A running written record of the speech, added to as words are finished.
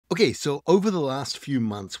Okay, so over the last few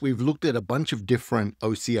months, we've looked at a bunch of different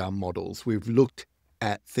OCR models. We've looked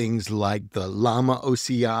at things like the Llama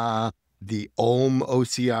OCR, the Om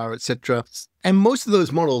OCR, etc. And most of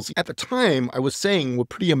those models at the time, I was saying, were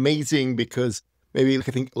pretty amazing because maybe I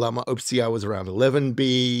think Llama OCR was around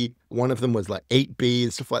 11B, one of them was like 8B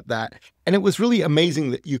and stuff like that. And it was really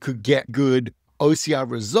amazing that you could get good OCR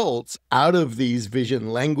results out of these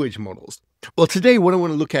vision language models. Well, today what I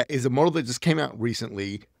want to look at is a model that just came out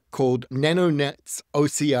recently called NanoNets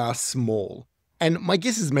OCR Small. And my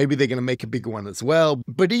guess is maybe they're going to make a bigger one as well.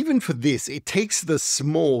 But even for this, it takes the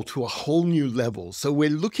small to a whole new level. So we're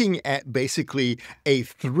looking at basically a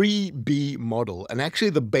 3B model. And actually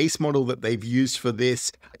the base model that they've used for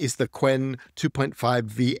this is the Qwen 2.5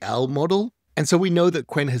 VL model. And so we know that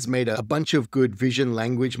Qwen has made a bunch of good vision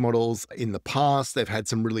language models in the past. They've had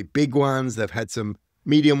some really big ones. They've had some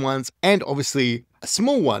medium ones, and obviously a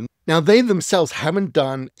small one. Now, they themselves haven't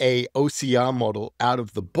done a OCR model out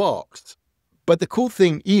of the box. But the cool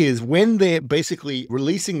thing is when they're basically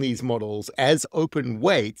releasing these models as open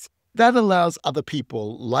weights, that allows other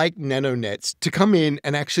people like NanoNets to come in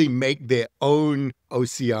and actually make their own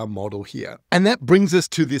OCR model here. And that brings us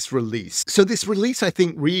to this release. So this release, I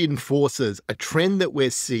think, reinforces a trend that we're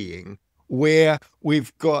seeing where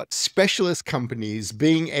we've got specialist companies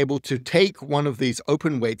being able to take one of these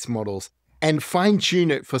open weights models and fine-tune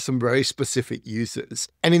it for some very specific uses.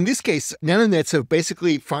 And in this case, NanoNets have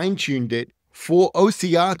basically fine-tuned it for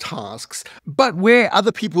OCR tasks, but where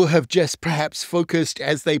other people have just perhaps focused,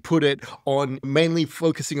 as they put it, on mainly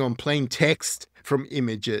focusing on plain text from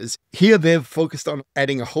images. Here they've focused on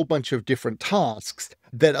adding a whole bunch of different tasks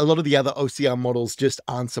that a lot of the other OCR models just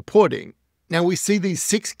aren't supporting. Now we see these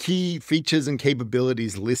 6 key features and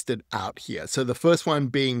capabilities listed out here. So the first one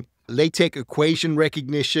being LaTeX equation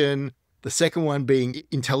recognition, the second one being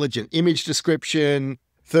intelligent image description,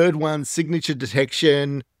 third one, signature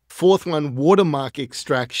detection, fourth one, watermark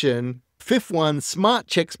extraction, fifth one, smart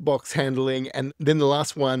checkbox handling, and then the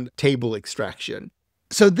last one, table extraction.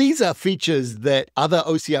 So these are features that other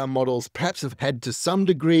OCR models perhaps have had to some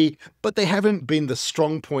degree, but they haven't been the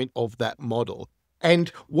strong point of that model. And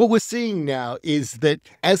what we're seeing now is that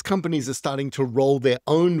as companies are starting to roll their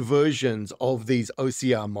own versions of these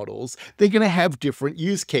OCR models, they're going to have different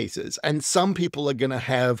use cases. And some people are going to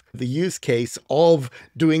have the use case of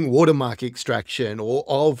doing watermark extraction or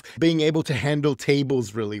of being able to handle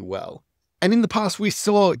tables really well. And in the past, we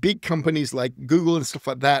saw big companies like Google and stuff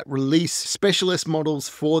like that release specialist models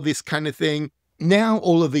for this kind of thing. Now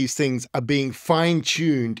all of these things are being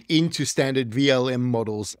fine-tuned into standard VLM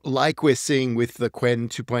models like we're seeing with the Qwen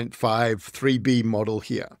 2.5 3B model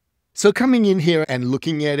here. So coming in here and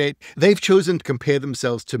looking at it, they've chosen to compare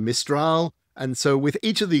themselves to Mistral. And so with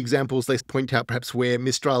each of the examples, they point out perhaps where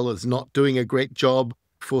Mistral is not doing a great job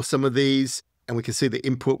for some of these. And we can see the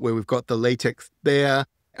input where we've got the LaTeX there.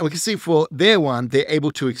 And we can see for their one, they're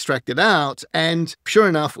able to extract it out. And sure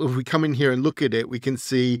enough, if we come in here and look at it, we can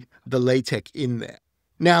see the LaTeX in there.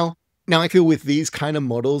 Now I feel with these kind of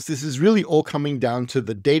models, this is really all coming down to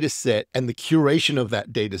the data set and the curation of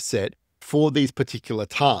that data set for these particular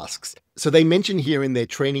tasks. So they mention here in their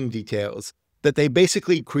training details that they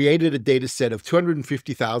basically created a data set of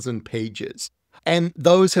 250,000 pages. And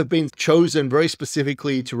those have been chosen very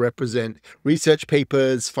specifically to represent research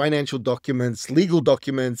papers, financial documents, legal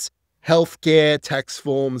documents, healthcare, tax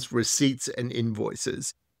forms, receipts, and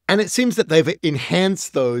invoices. And it seems that they've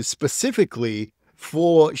enhanced those specifically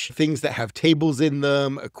for things that have tables in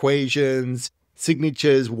them, equations,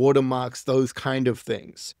 signatures, watermarks, those kind of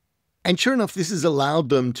things. And sure enough, this has allowed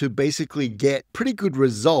them to basically get pretty good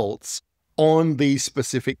results on these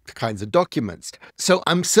specific kinds of documents. So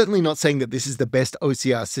I'm certainly not saying that this is the best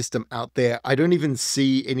OCR system out there. I don't even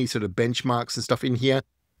see any sort of benchmarks and stuff in here.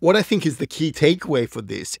 What I think is the key takeaway for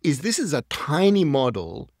this is a tiny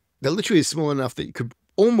model that literally is small enough that you could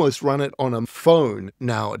almost run it on a phone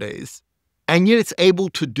nowadays. And yet it's able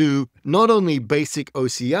to do not only basic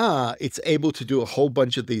OCR, it's able to do a whole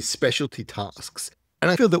bunch of these specialty tasks. And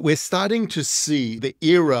I feel that we're starting to see the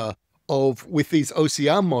era of, with these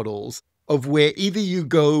OCR models, of where either you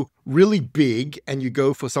go really big and you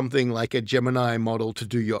go for something like a Gemini model to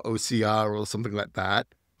do your OCR or something like that,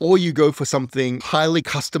 or you go for something highly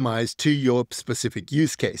customized to your specific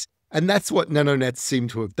use case. And that's what NanoNets seem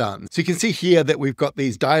to have done. So you can see here that we've got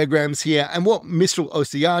these diagrams here. And what Mistral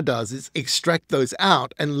OCR does is extract those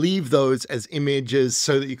out and leave those as images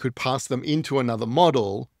so that you could pass them into another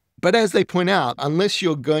model. But as they point out, unless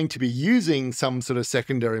you're going to be using some sort of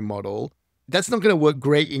secondary model, that's not going to work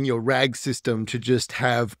great in your RAG system to just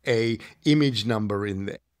have an image number in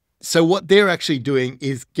there. So what they're actually doing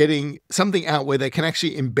is getting something out where they can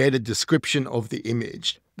actually embed a description of the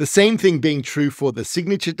image. The same thing being true for the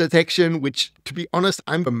signature detection, which, to be honest,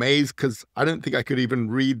 I'm amazed because I don't think I could even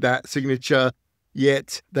read that signature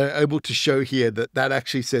yet. They're able to show here that that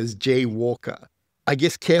actually says J. Walker. I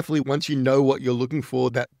guess carefully, once you know what you're looking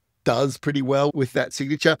for, that does pretty well with that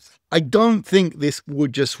signature. I don't think this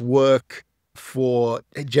would just work for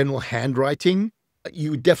general handwriting.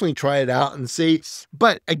 You would definitely try it out and see.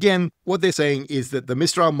 But again, what they're saying is that the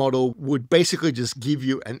Mistral model would basically just give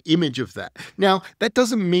you an image of that. Now, that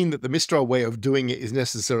doesn't mean that the Mistral way of doing it is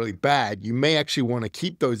necessarily bad. You may actually want to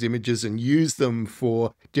keep those images and use them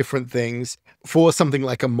for different things, for something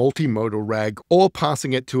like a multimodal RAG, or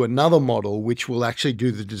passing it to another model, which will actually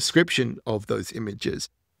do the description of those images.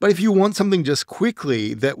 But if you want something just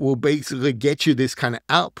quickly that will basically get you this kind of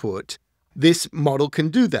output, this model can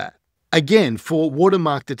do that. Again, for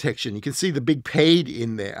watermark detection, you can see the big paid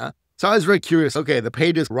in there. So I was very curious, okay, the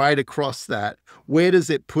paid is right across that. Where does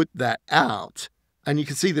it put that out? And you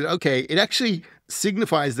can see that, okay, it actually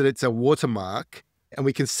signifies that it's a watermark and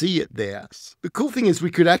we can see it there. The cool thing is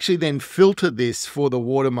we could actually then filter this for the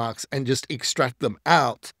watermarks and just extract them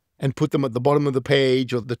out and put them at the bottom of the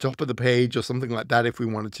page or the top of the page or something like that if we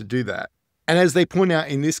wanted to do that. And as they point out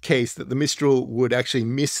in this case, that the Mistral would actually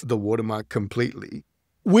miss the watermark completely.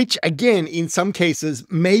 Which, again, in some cases,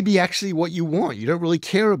 may be actually what you want. You don't really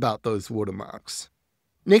care about those watermarks.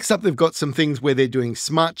 Next up, they've got some things where they're doing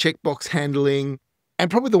smart checkbox handling.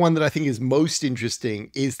 And probably the one that I think is most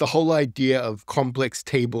interesting is the whole idea of complex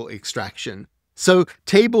table extraction. So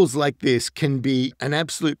tables like this can be an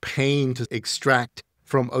absolute pain to extract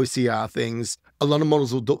from OCR things. A lot of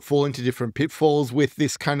models will fall into different pitfalls with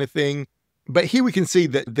this kind of thing. But here we can see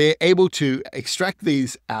that they're able to extract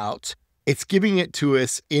these out. It's giving it to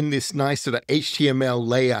us in this nice sort of HTML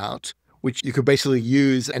layout, which you could basically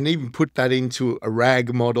use and even put that into a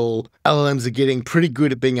RAG model. LLMs are getting pretty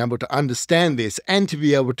good at being able to understand this and to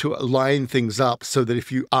be able to align things up so that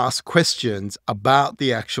if you ask questions about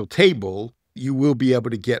the actual table, you will be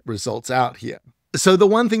able to get results out here. So the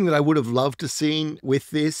one thing that I would have loved to seen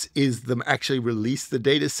with this is them actually release the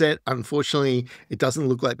data set. Unfortunately, it doesn't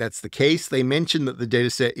look like that's the case. They mentioned that the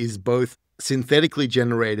data set is both synthetically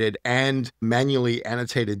generated and manually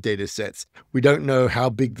annotated data sets. We don't know how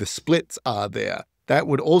big the splits are there. That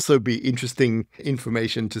would also be interesting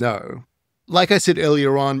information to know. Like I said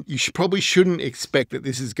earlier on, you probably shouldn't expect that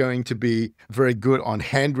this is going to be very good on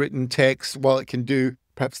handwritten text. While it can do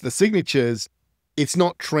perhaps the signatures, it's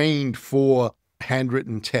not trained for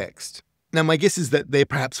handwritten text. Now, my guess is that they're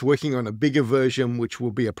perhaps working on a bigger version, which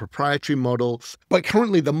will be a proprietary model. But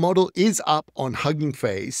currently, the model is up on Hugging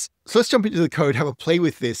Face. So let's jump into the code, have a play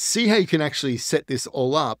with this, see how you can actually set this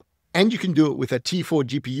all up. And you can do it with a T4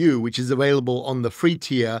 GPU, which is available on the free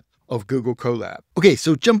tier of Google Colab. Okay,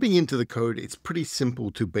 so jumping into the code, it's pretty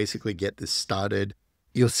simple to basically get this started.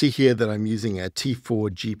 You'll see here that I'm using a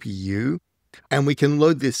T4 GPU. And we can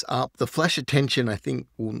load this up. The flash attention, I think,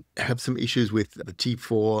 will have some issues with the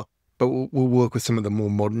T4. But we'll work with some of the more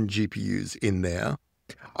modern GPUs in there.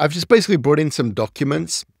 I've just basically brought in some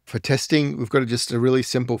documents for testing. We've got just a really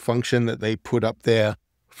simple function that they put up there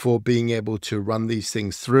for being able to run these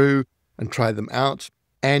things through and try them out.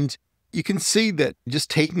 And you can see that just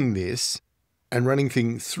taking this and running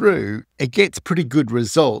things through, it gets pretty good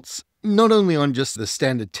results, not only on just the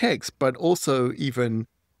standard text, but also even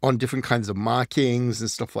on different kinds of markings and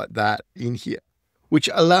stuff like that in here, which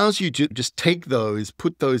allows you to just take those,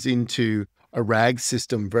 put those into a RAG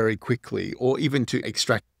system very quickly, or even to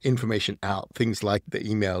extract information out, things like the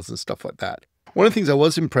emails and stuff like that. One of the things I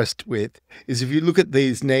was impressed with is if you look at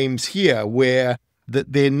these names here, where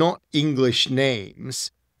that they're not English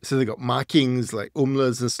names, so they've got markings like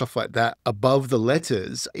umlauts and stuff like that above the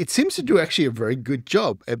letters, it seems to do actually a very good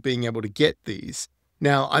job at being able to get these.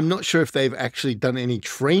 Now, I'm not sure if they've actually done any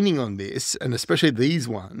training on this, and especially these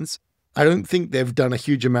ones. I don't think they've done a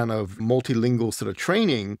huge amount of multilingual sort of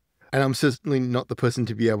training, and I'm certainly not the person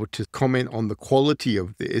to be able to comment on the quality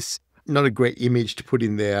of this. Not a great image to put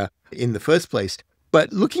in there in the first place.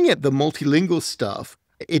 But looking at the multilingual stuff,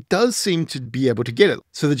 it does seem to be able to get it.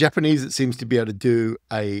 So the Japanese, it seems to be able to do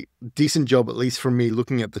a decent job, at least from me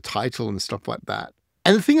looking at the title and stuff like that.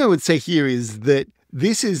 And the thing I would say here is that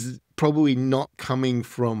this is probably not coming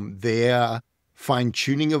from their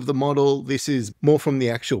fine-tuning of the model. This is more from the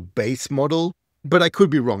actual base model, but I could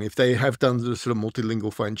be wrong if they have done the sort of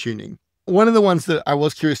multilingual fine-tuning. One of the ones that I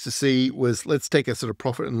was curious to see was, let's take a sort of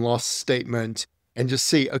profit and loss statement and just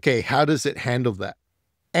see, okay, how does it handle that?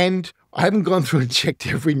 And I haven't gone through and checked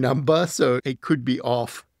every number, so it could be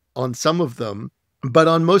off on some of them. But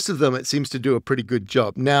on most of them, it seems to do a pretty good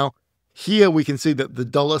job. Now, here we can see that the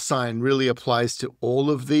 $ really applies to all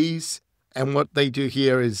of these. And what they do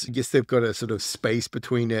here is, I guess they've got a sort of space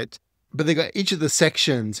between it, but they've got each of the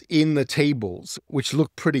sections in the tables, which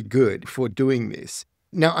look pretty good for doing this.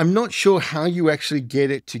 Now, I'm not sure how you actually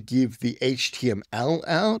get it to give the HTML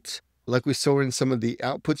out. Like we saw in some of the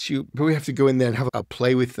outputs, you probably have to go in there and have a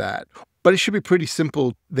play with that. But it should be pretty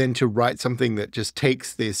simple then to write something that just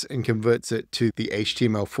takes this and converts it to the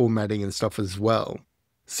HTML formatting and stuff as well.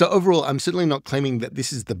 So overall, I'm certainly not claiming that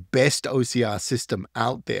this is the best OCR system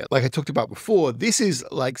out there. Like I talked about before, this is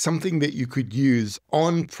like something that you could use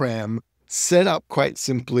on-prem, set up quite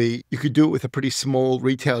simply. You could do it with a pretty small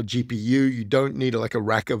retail GPU. You don't need like a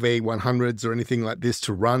rack of A100s or anything like this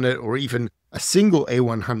to run it, or even a single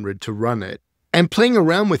A100 to run it. And playing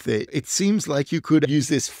around with it, it seems like you could use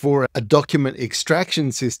this for a document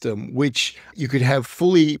extraction system, which you could have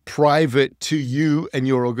fully private to you and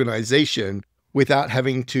your organization without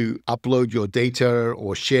having to upload your data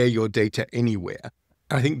or share your data anywhere.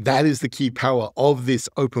 And I think that is the key power of this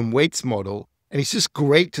open weights model. And it's just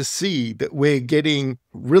great to see that we're getting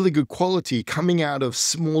really good quality coming out of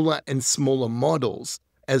smaller and smaller models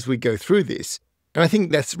as we go through this. And I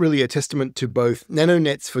think that's really a testament to both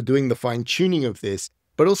NanoNets for doing the fine tuning of this,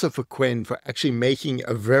 but also for Qwen for actually making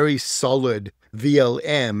a very solid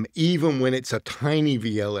VLM, even when it's a tiny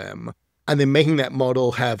VLM, and then making that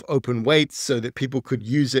model have open weights so that people could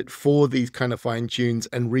use it for these kind of fine tunes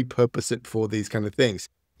and repurpose it for these kind of things.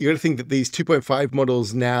 You got to think that these 2.5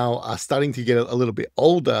 models now are starting to get a little bit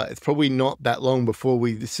older. It's probably not that long before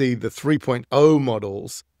we see the 3.0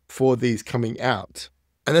 models for these coming out.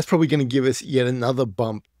 And that's probably going to give us yet another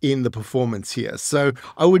bump in the performance here. So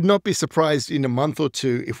I would not be surprised in a month or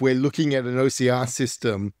two if we're looking at an OCR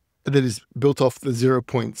system that is built off the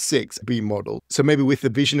 0.6B model. So maybe with the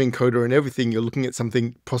vision encoder and everything, you're looking at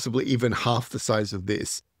something possibly even half the size of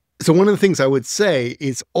this. So one of the things I would say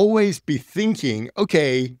is always be thinking,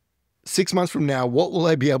 okay, 6 months from now, what will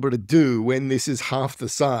I be able to do when this is half the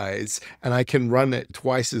size and I can run it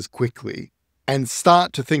twice as quickly? And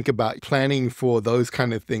start to think about planning for those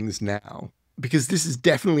kind of things now, because this is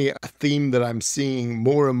definitely a theme that I'm seeing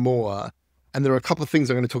more and more. And there are a couple of things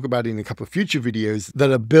I'm going to talk about in a couple of future videos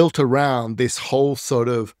that are built around this whole sort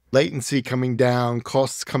of latency coming down,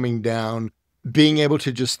 costs coming down, being able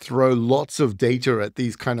to just throw lots of data at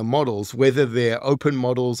these kind of models, whether they're open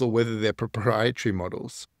models or whether they're proprietary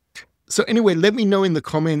models. So anyway, let me know in the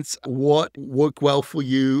comments what worked well for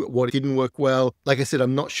you, what didn't work well. Like I said,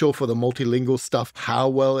 I'm not sure for the multilingual stuff, how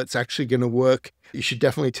well it's actually going to work. You should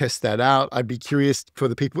definitely test that out. I'd be curious for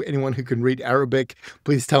the people, anyone who can read Arabic,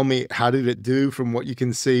 please tell me, how did it do from what you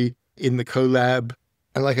can see in the Colab?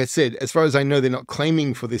 And like I said, as far as I know, they're not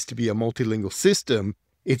claiming for this to be a multilingual system.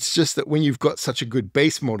 It's just that when you've got such a good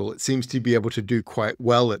base model, it seems to be able to do quite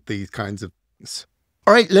well at these kinds of things.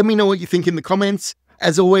 All right, let me know what you think in the comments.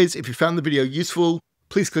 As always, if you found the video useful,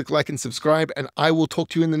 please click like and subscribe, and I will talk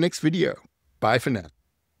to you in the next video. Bye for now.